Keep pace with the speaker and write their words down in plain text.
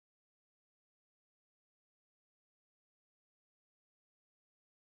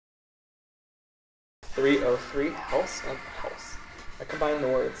303 health and health. I combine the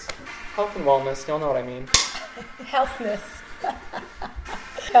words health and wellness. Y'all know what I mean. Healthness.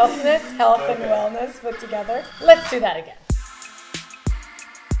 Healthness, health and wellness put together. Let's do that again.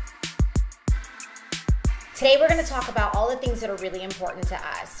 Today we're going to talk about all the things that are really important to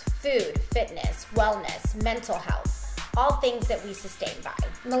us. Food, fitness, wellness, mental health, all things that we sustain by.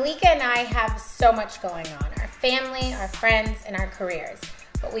 Malika and I have so much going on. Our family, our friends, and our careers.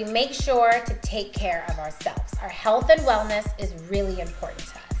 But we make sure to take care of ourselves. Our health and wellness is really important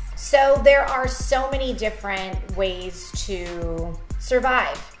to us. So there are so many different ways to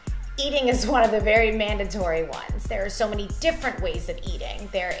survive. Eating is one of the very mandatory ones. There are so many different ways of eating.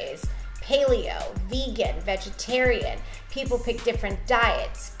 There is paleo, vegan, vegetarian. People pick different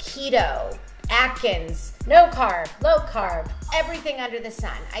diets, keto, Atkins, no carb, low carb, everything under the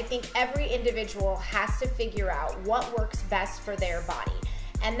sun. I think every individual has to figure out what works best for their body.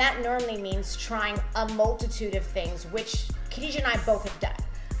 And that normally means trying a multitude of things, which Khadijah and I both have done.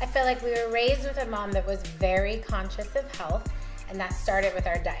 I feel like we were raised with a mom that was very conscious of health, and that started with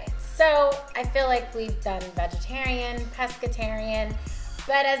our diets. So I feel like we've done vegetarian, pescatarian,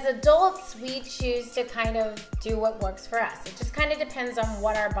 but as adults, we choose to kind of do what works for us. It just kind of depends on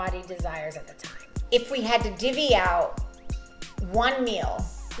what our body desires at the time. If we had to divvy out one meal,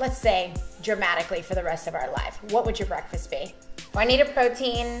 let's say dramatically for the rest of our life, what would your breakfast be? Well, I need a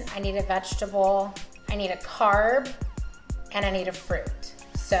protein, I need a vegetable, I need a carb, and I need a fruit.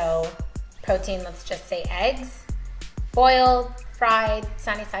 So protein, let's just say eggs, boiled, fried,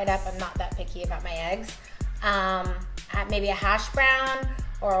 sunny side up. I'm not that picky about my eggs. Maybe a hash brown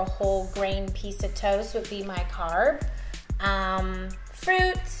or a whole grain piece of toast would be my carb.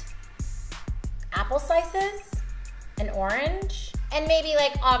 Fruit, apple slices, an orange, and maybe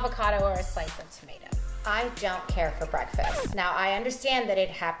like avocado or a slice of tomato. I don't care for breakfast. Now, I understand that it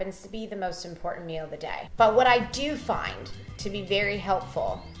happens to be the most important meal of the day. But what I do find to be very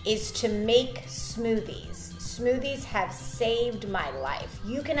helpful is to make smoothies. Smoothies have saved my life.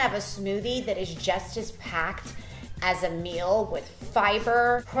 You can have a smoothie that is just as packed as a meal with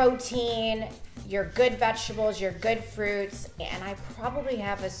fiber, protein, your good vegetables, your good fruits, and I probably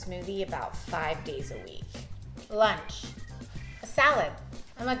have a smoothie about 5 days a week. Lunch, a salad.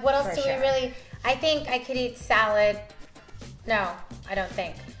 I'm like, what else do we really... I think I could eat salad. No, I don't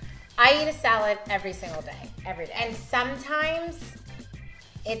think. I eat a salad every single day, every day. And sometimes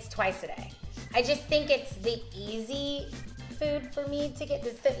it's twice a day. I just think it's the easy food for me to get.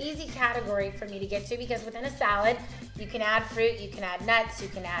 It's the easy category for me to get to because within a salad, you can add fruit, you can add nuts, you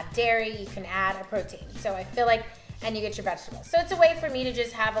can add dairy, you can add a protein. So I feel like, and you get your vegetables. So it's a way for me to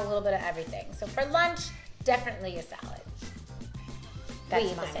just have a little bit of everything. So for lunch, definitely a salad.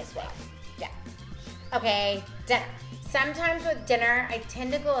 That's mine as well. Yeah. Okay, dinner. Sometimes with dinner, I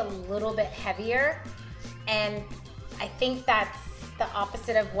tend to go a little bit heavier, and I think that's the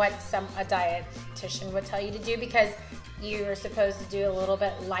opposite of what a dietitian would tell you to do because you are supposed to do a little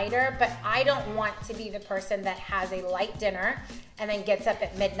bit lighter, but I don't want to be the person that has a light dinner and then gets up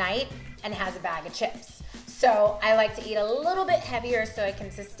at midnight and has a bag of chips. So I like to eat a little bit heavier so I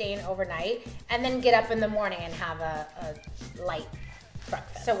can sustain overnight and then get up in the morning and have a light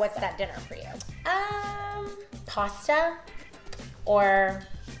breakfast. So what's that dinner for you? Pasta or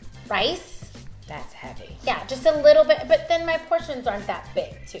rice. That's heavy. Yeah, just a little bit, but then my portions aren't that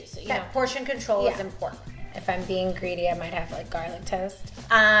big too. So that portion control is important. If I'm being greedy, I might have like garlic toast.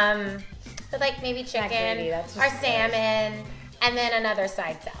 But like maybe chicken or salmon, and then another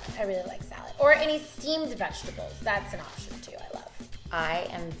side salad. I really like salad. Or any steamed vegetables. That's an option too. I love. I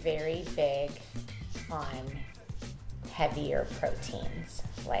am very big on heavier proteins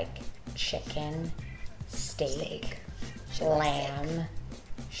like chicken, steak, lamb,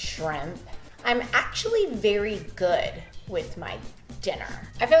 shrimp. I'm actually very good with my dinner.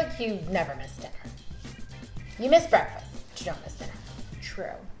 I feel like you never miss dinner. You miss breakfast, but you don't miss dinner.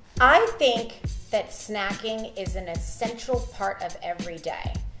 True. I think that snacking is an essential part of every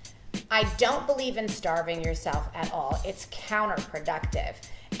day. I don't believe in starving yourself at all. It's counterproductive.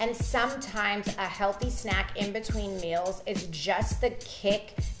 And sometimes a healthy snack in between meals is just the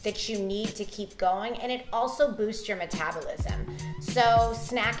kick that you need to keep going, and it also boosts your metabolism. So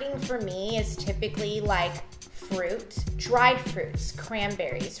snacking for me is typically like fruit, dried fruits,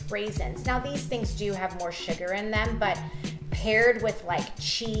 cranberries, raisins. Now these things do have more sugar in them, but paired with like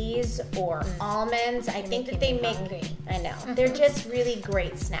cheese or almonds, I think that they make, I know, they're just really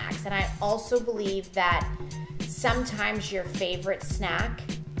great snacks. And I also believe that sometimes your favorite snack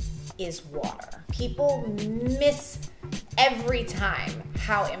is water. People miss every time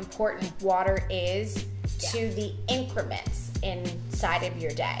how important water is to the increments inside of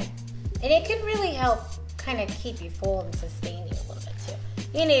your day. And it can really help kind of keep you full and sustain you a little bit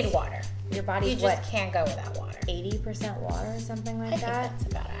too. You need water. Your body's You just can't go without water. 80% water or something like that? I think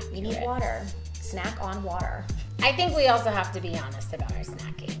that's about accurate. You need water. Snack on water. I think we also have to be honest about our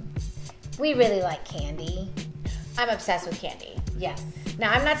snacking. We really like candy. I'm obsessed with candy. Yes.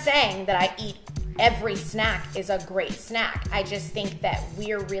 Now, I'm not saying that I eat every snack is a great snack. I just think that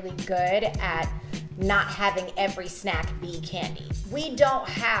we're really good at not having every snack be candy. We don't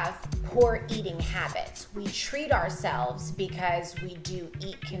have poor eating habits. We treat ourselves because we do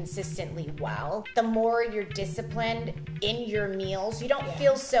eat consistently well. The more you're disciplined in your meals, you don't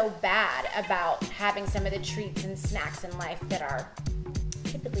feel so bad about having some of the treats and snacks in life that are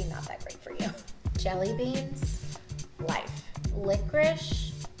typically not that great for you. Jelly beans, Life.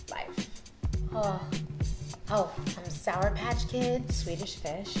 licorice, Life. Sour Patch Kids, Swedish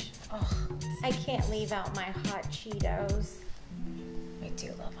fish. oh, I can't leave out my hot Cheetos. we do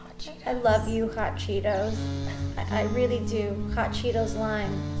love hot Cheetos. I love you, hot Cheetos. I really do. Hot Cheetos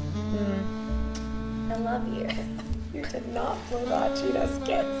lime. I love you. You did not blow the hot Cheetos,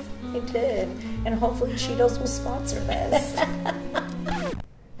 kids. It did. And hopefully Cheetos will sponsor this.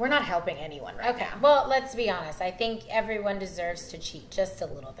 We're not helping anyone right Okay, now. well, let's be honest. I think everyone deserves to cheat just a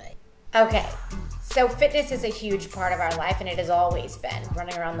little bit. Okay, so fitness is a huge part of our life, and it has always been.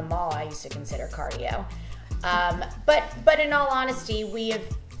 Running around the mall, I used to consider cardio. But in all honesty, we have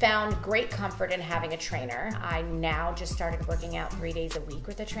found great comfort in having a trainer. I now just started working out 3 days a week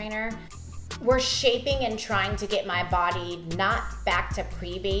with a trainer. We're shaping and trying to get my body not back to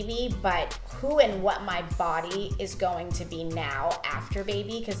pre-baby, but who and what my body is going to be now after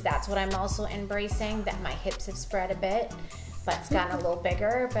baby, because that's what I'm also embracing, that my hips have spread a bit. Butt's gotten a little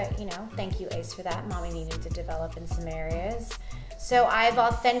bigger, but you know, thank you, Ace, for that. Mommy needed to develop in some areas. So I've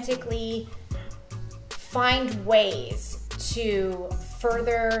authentically find ways to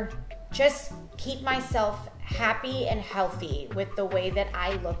further just keep myself happy and healthy with the way that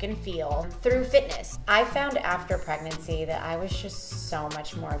I look and feel through fitness. I found after pregnancy that I was just so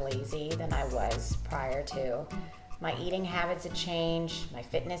much more lazy than I was prior to. My eating habits had changed, my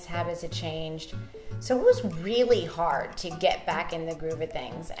fitness habits had changed. So it was really hard to get back in the groove of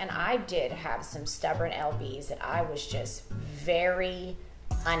things. And I did have some stubborn LBs that I was just very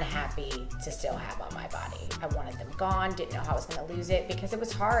unhappy to still have on my body. I wanted them gone, didn't know how I was gonna lose it because it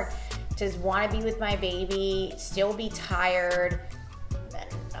was hard to want to be with my baby, still be tired. And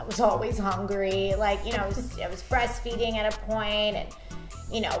I was always hungry. Like, you know, I was breastfeeding at a point and,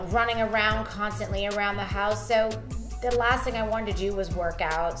 you know, running around constantly around the house. So the last thing I wanted to do was work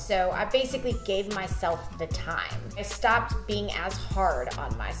out. So I basically gave myself the time. I stopped being as hard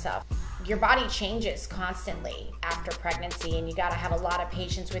on myself. Your body changes constantly after pregnancy, and you got to have a lot of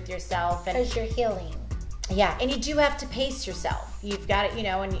patience with yourself. And Because you're healing. yeah, and you do have to pace yourself. You've got to, you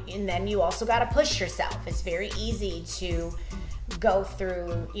know, and then you also got to push yourself. It's very easy to go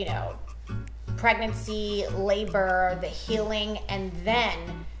through, you know, pregnancy, labor, the healing, and then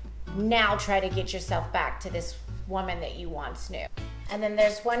now try to get yourself back to this woman that you once knew. And then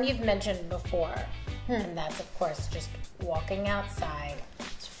there's one you've mentioned before, and that's, of course, just walking outside.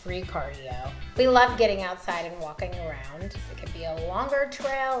 It's free cardio. We love getting outside and walking around. It could be a longer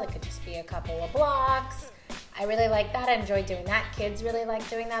trail. It could just be a couple of blocks. I really like that. I enjoy doing that. Kids really like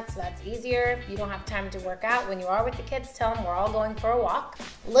doing that, so that's easier. If you don't have time to work out, when you are with the kids, tell them we're all going for a walk.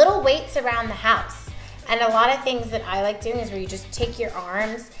 Little weights around the house. And a lot of things that I like doing is where you just take your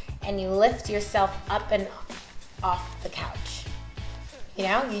arms and you lift yourself up and off the couch. You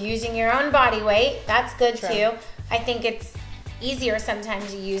know, you're using your own body weight. That's good too. I think it's easier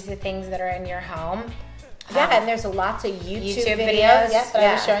sometimes to use the things that are in your home. Yeah, and there's lots of YouTube videos Yes, that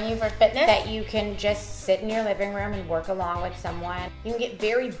I was showing you for fitness. that you can just sit in your living room and work along with someone. You can get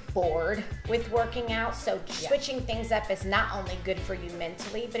very bored with working out, so switching things up is not only good for you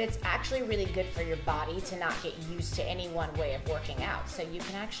mentally, but it's actually really good for your body to not get used to any one way of working out, so you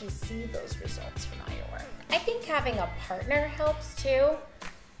can actually see those results from all your work. I think having a partner helps too.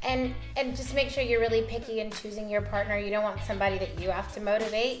 And just make sure you're really picky in choosing your partner. You don't want somebody that you have to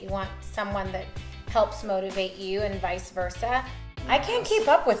motivate. You want someone that helps motivate you and vice versa. I can't keep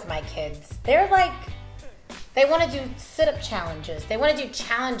up with my kids. They're like, they want to do sit-up challenges. They want to do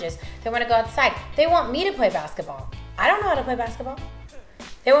challenges. They want to go outside. They want me to play basketball. I don't know how to play basketball.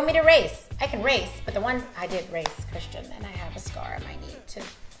 They want me to race. I can race, but the one I did race, Christian, and I have a scar on my knee too.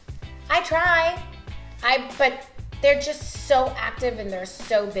 I try. But they're just so active and they're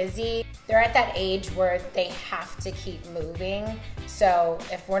so busy. They're at that age where they have to keep moving. So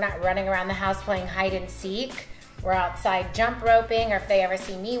if we're not running around the house playing hide and seek, we're outside jump roping, or if they ever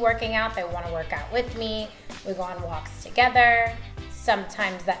see me working out, they want to work out with me. We go on walks together.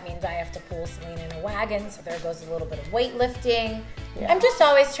 Sometimes that means I have to pull Selena in a wagon, so there goes a little bit of weightlifting. Yeah. I'm just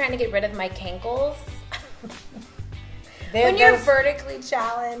always trying to get rid of my cankles. When you're vertically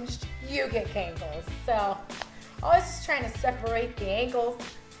challenged, you get cankles. So always just trying to separate the ankles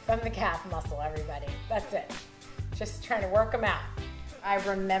from the calf muscle, everybody. That's it. Just trying to work them out. I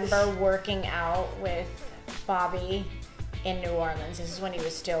remember working out with Bobby in New Orleans. This is when he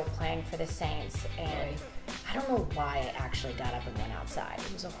was still playing for the Saints. And I don't know why I actually got up and went outside.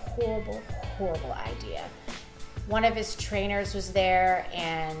 It was a horrible, horrible idea. One of his trainers was there,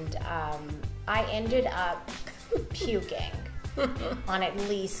 and I ended up puking on at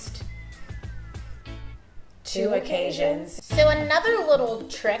least two occasions. So another little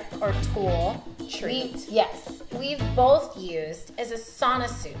trick or tool we've both used is a sauna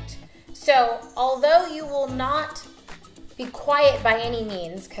suit. So although you will not be quiet by any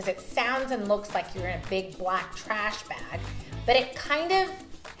means, because it sounds and looks like you're in a big black trash bag, but it kind of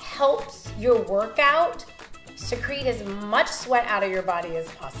helps your workout secrete as much sweat out of your body as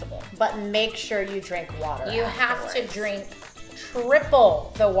possible. But make sure you drink water. You have to drink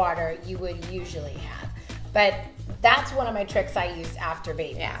triple the water you would usually have. But that's one of my tricks I use after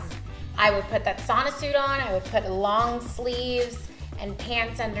babies. Yeah. I would put that sauna suit on. I would put long sleeves and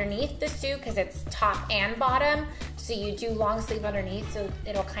pants underneath the suit because it's top and bottom. So you do long sleeve underneath so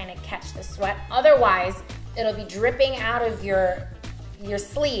it'll kind of catch the sweat. Otherwise, it'll be dripping out of your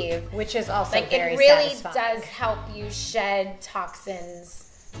sleeve, which is also like very it really satisfying. does help you shed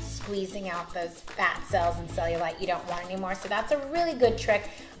toxins, squeezing out those fat cells and cellulite you don't want anymore. So that's a really good trick.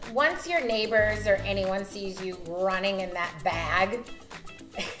 Once your neighbors or anyone sees you running in that bag,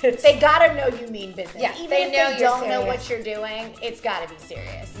 they gotta know you mean business. Yeah, even they if know they you're don't know serious. what you're doing, it's gotta be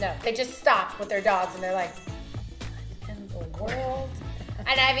serious. No, they just stop with their dogs and they're like, what in the world?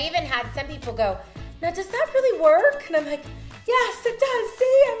 And I've even had some people go, now does that really work? And I'm like, yes, it does.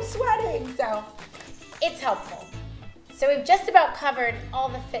 See, I'm sweating. So it's helpful. So we've just about covered all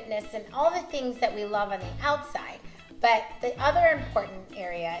the fitness and all the things that we love on the outside. But the other important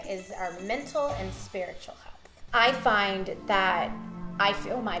area is our mental and spiritual health. I find that I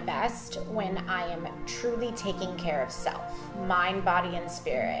feel my best when I am truly taking care of self, mind, body, and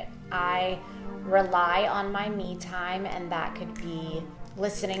spirit. I rely on my me time, and that could be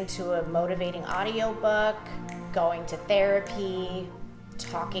listening to a motivating audiobook, going to therapy,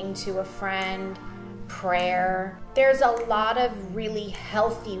 talking to a friend, prayer. There's a lot of really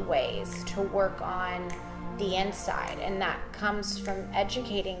healthy ways to work on the inside, and that comes from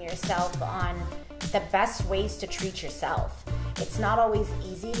educating yourself on the best ways to treat yourself. It's not always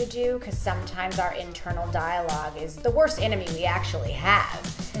easy to do because sometimes our internal dialogue is the worst enemy we actually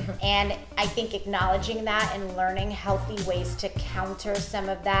have. And I think acknowledging that and learning healthy ways to counter some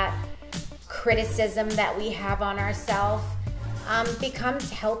of that criticism that we have on ourselves becomes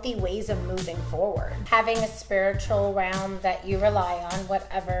healthy ways of moving forward. Having a spiritual realm that you rely on,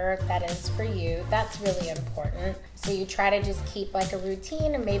 whatever that is for you, that's really important. So you try to just keep like a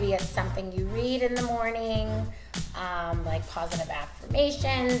routine, and maybe it's something you read in the morning, like positive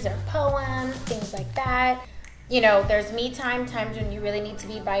affirmations or poems, things like that. You know, there's me time, times when you really need to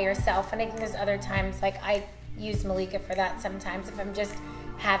be by yourself, and I think there's other times, like I use Malika for that sometimes. If I'm just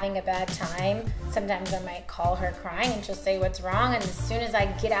having a bad time, sometimes I might call her crying and she'll say what's wrong, and as soon as I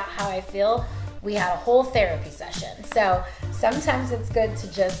get out how I feel, we have a whole therapy session. So sometimes it's good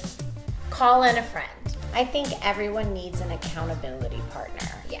to just call in a friend. I think everyone needs an accountability partner.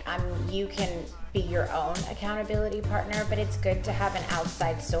 Yeah. You can be your own accountability partner, but it's good to have an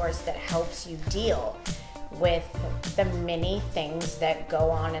outside source that helps you deal with the many things that go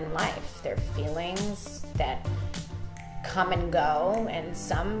on in life. There are feelings that come and go, and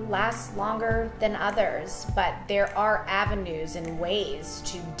some last longer than others, but there are avenues and ways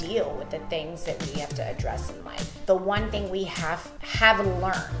to deal with the things that we have to address in life. The one thing we have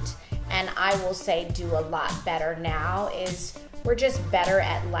learned, and I will say do a lot better now, is we're just better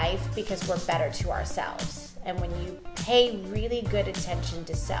at life because we're better to ourselves. And when you pay really good attention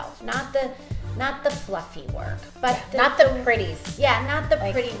to self, not the fluffy work, but not the pretties. Yeah, not the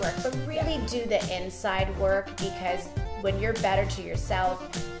pretty work, but really do the inside work, because when you're better to yourself,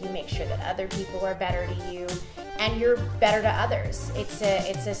 you make sure that other people are better to you, and you're better to others. It's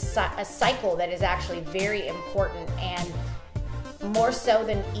a cycle that is actually very important, and more so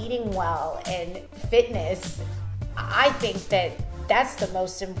than eating well and fitness. I think that that's the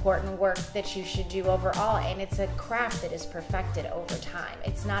most important work that you should do overall, and it's a craft that is perfected over time.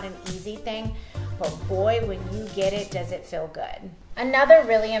 It's not an easy thing, but boy, when you get it, does it feel good. Another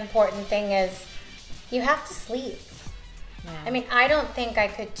really important thing is you have to sleep. Yeah. I mean, I don't think I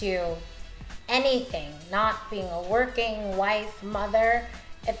could do anything, not being a working wife, mother,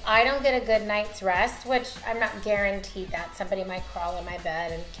 if I don't get a good night's rest, which I'm not guaranteed that, somebody might crawl in my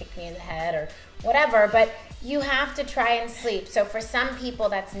bed and kick me in the head or whatever, but you have to try and sleep. So for some people,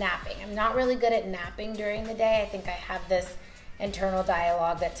 that's napping. I'm not really good at napping during the day. I think I have this internal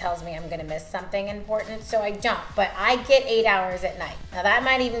dialogue that tells me I'm going to miss something important, so I don't. But I get 8 hours at night. Now that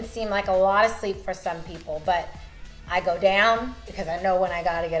might even seem like a lot of sleep for some people, but I go down because I know when I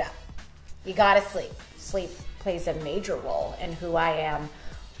got to get up. You got to sleep. Sleep plays a major role in who I am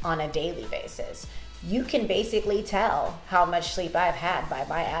on a daily basis. You can basically tell how much sleep I've had by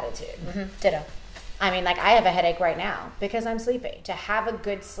my attitude. Ditto. I mean, like, I have a headache right now because I'm sleepy. To have a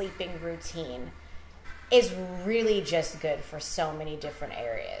good sleeping routine is really just good for so many different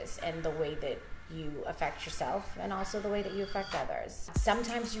areas and the way that you affect yourself and also the way that you affect others.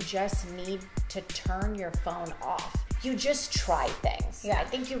 Sometimes you just need to turn your phone off. You just try things. Yeah. I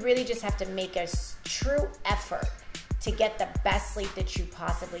think you really just have to make a true effort to get the best sleep that you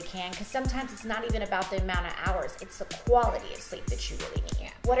possibly can, because sometimes it's not even about the amount of hours, it's the quality of sleep that you really need. Yeah.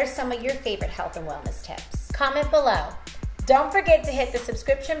 What are some of your favorite health and wellness tips? Comment below. Don't forget to hit the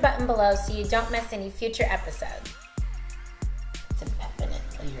subscription button below so you don't miss any future episodes. Some pep in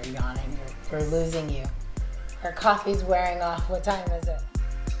it. You're yawning. We're losing you. Our coffee's wearing off. What time is it?